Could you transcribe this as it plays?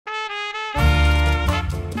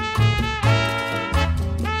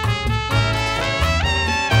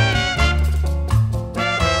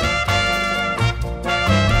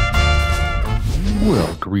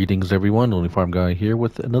Greetings everyone, Only Farm Guy here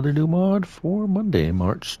with another new mod for Monday,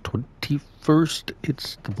 March 21st.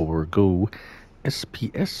 It's the Bourgault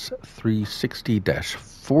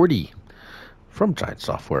SPS360-40 from Giant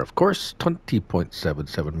Software, of course,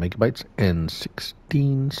 20.77 megabytes and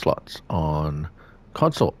 16 slots on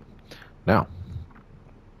console. Now,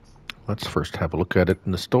 let's first have a look at it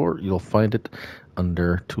in the store. You'll find it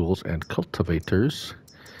under Tools and Cultivators,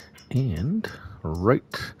 and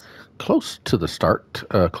right close to the start,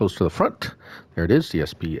 close to the front, there it is, the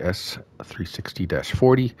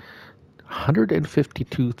SPS360-40,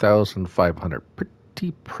 152,500,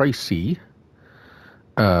 pretty pricey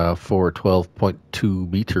for a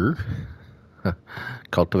 12.2 meter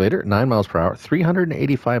cultivator, 9 miles per hour,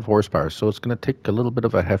 385 horsepower, so it's going to take a little bit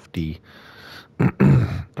of a hefty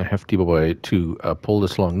boy to pull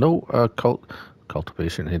this along. No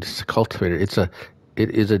cultivation, it's a cultivator, it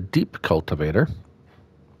is a deep cultivator.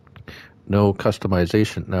 No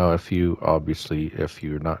customization. Now, if you're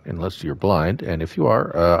not, unless you're blind, and if you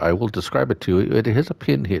are, I will describe it to you. It has a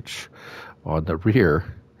pin hitch on the rear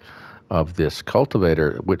of this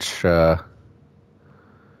cultivator, which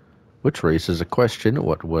raises a question: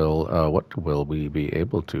 what will we be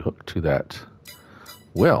able to hook to that?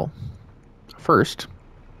 Well, first,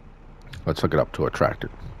 let's hook it up to a tractor.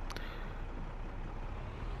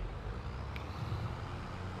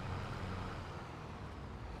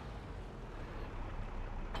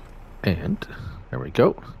 And there we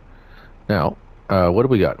go. Now, what do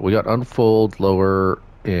we got? We got unfold, lower,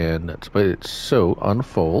 and so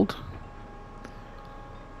unfold.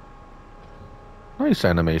 Nice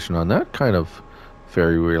animation on that. Kind of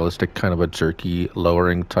very realistic, kind of a jerky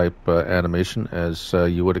lowering type animation as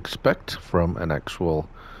you would expect from an actual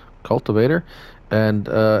cultivator. And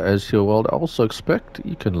as you will also expect,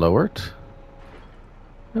 you can lower it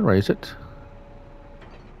and raise it.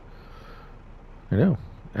 You know.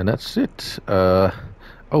 And that's it. Oh,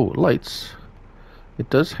 lights. It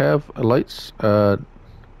does have lights.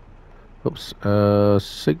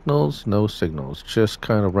 Signals, no signals. Just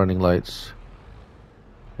kind of running lights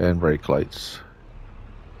and brake lights.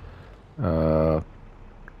 No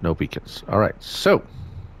beacons. All right, so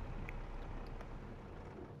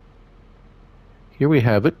here we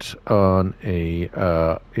have it on any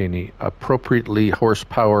appropriately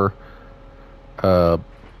horsepower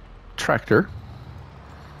tractor.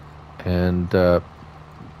 And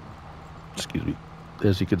excuse me,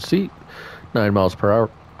 as you can see, 9 miles per hour,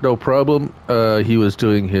 no problem. He was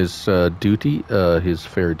doing his duty, his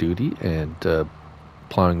fair duty, and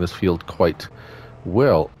plowing this field quite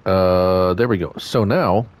well. There we go. So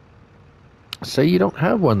now, say you don't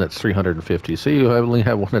have one that's 350. Say you only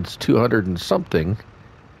have one that's 200 and something,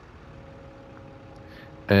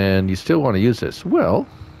 and you still want to use this. Well,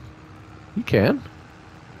 you can.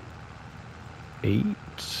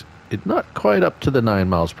 It's not quite up to the 9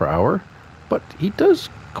 miles per hour, but he does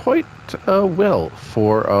quite well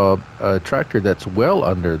for a tractor that's well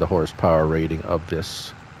under the horsepower rating of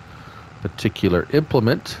this particular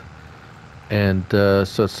implement. And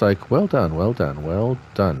so it's like, well done, well done, well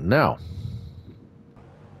done. Now,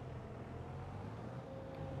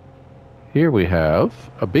 here we have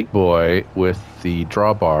a big boy with the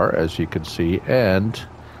drawbar, as you can see, and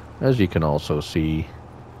as you can also see,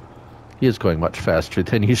 he is going much faster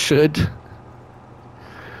than he should.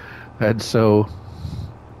 And so,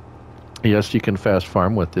 yes, you can fast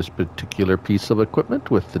farm with this particular piece of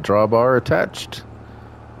equipment with the drawbar attached.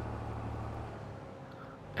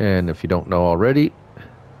 And if you don't know already,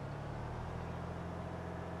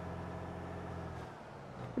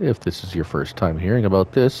 if this is your first time hearing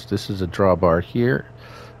about this, this is a drawbar here.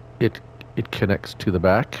 It connects to the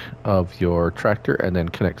back of your tractor and then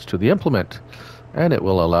connects to the implement. And it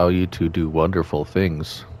will allow you to do wonderful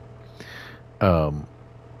things. And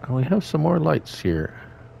we have some more lights here.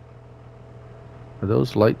 Are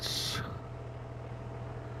those lights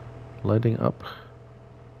lighting up?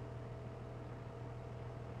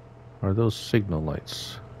 Are those signal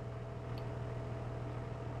lights?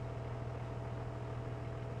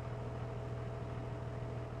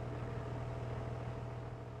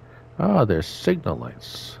 Ah, they're signal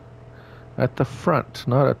lights. At the front,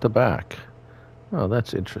 not at the back. Oh,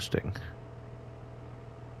 that's interesting.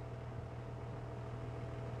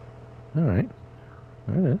 All right,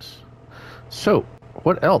 there it is. So,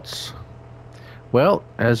 what else? Well,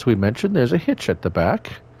 as we mentioned, there's a hitch at the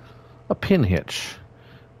back, a pin hitch.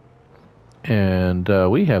 And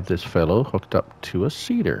we have this fellow hooked up to a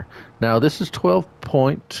seeder. Now, this is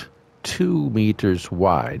 12.2 meters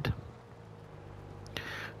wide.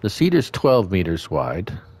 The seeder is 12 meters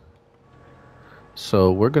wide.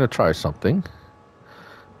 So we're going to try something.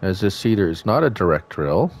 as this seeder is not a direct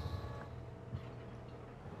drill,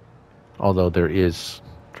 although there is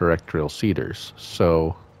direct drill seeders.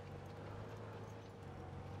 So,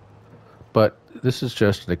 but this is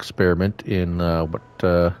just an experiment in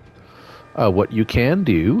what you can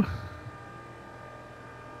do.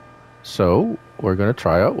 So we're going to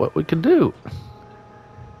try out what we can do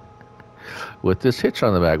with this hitch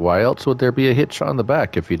on the back. Why else would there be a hitch on the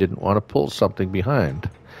back if you didn't want to pull something behind?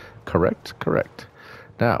 Correct, correct.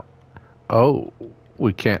 Now, oh,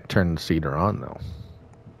 we can't turn the seeder on though.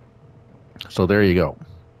 So there you go.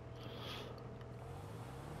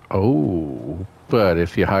 Oh, but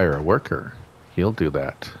if you hire a worker, he'll do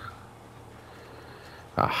that.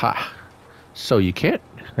 Aha. So you can't,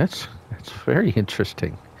 that's very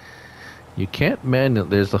interesting. You can't manually,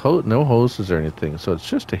 there's no hoses or anything, so it's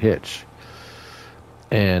just a hitch.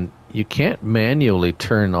 And you can't manually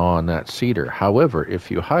turn on that seeder. However,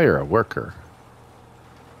 if you hire a worker,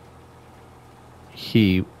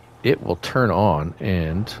 it will turn on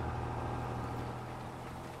and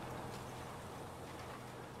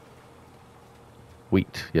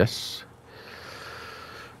wheat, yes.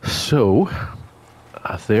 So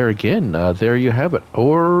there again, there you have it.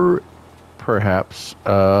 Or perhaps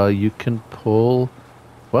you can pull.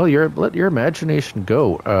 Well, let your imagination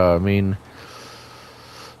go. I mean,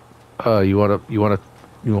 you want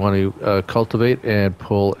to cultivate and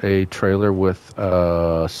pull a trailer with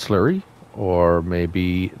slurry, or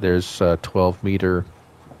maybe there's 12 meter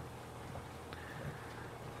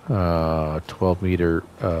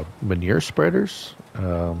manure spreaders.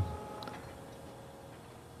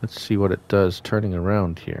 Let's see what it does turning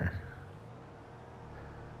around here.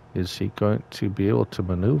 Is he going to be able to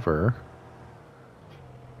maneuver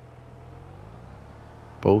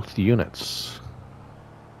both units?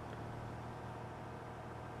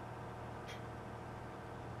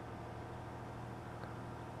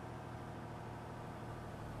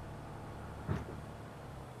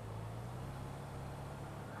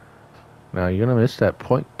 Now you're gonna miss that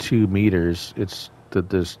 0.2 meters. There's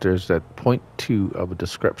that 0.2 of a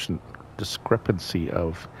discrepancy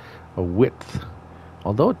of a width.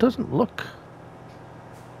 Although it doesn't look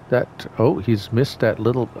that. Oh, he's missed that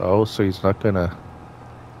little. Oh, so he's not gonna.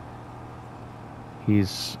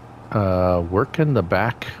 He's working the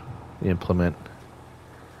back implement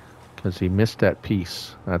because he missed that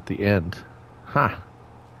piece at the end. Ha!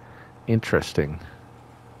 Interesting.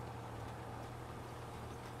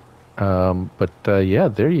 But yeah,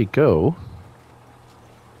 there you go.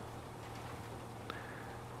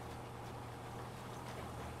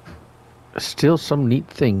 Still some neat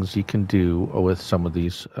things you can do with some of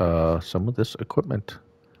this equipment.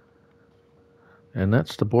 And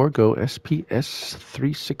that's the Bourgault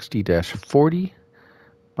SPS360-40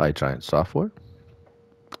 by Giant Software.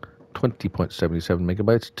 20.77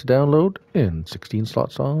 megabytes to download and 16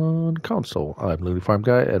 slots on console. I'm Lily Farm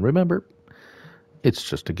Guy, and remember, it's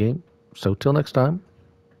just a game. So till next time,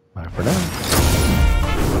 bye for now.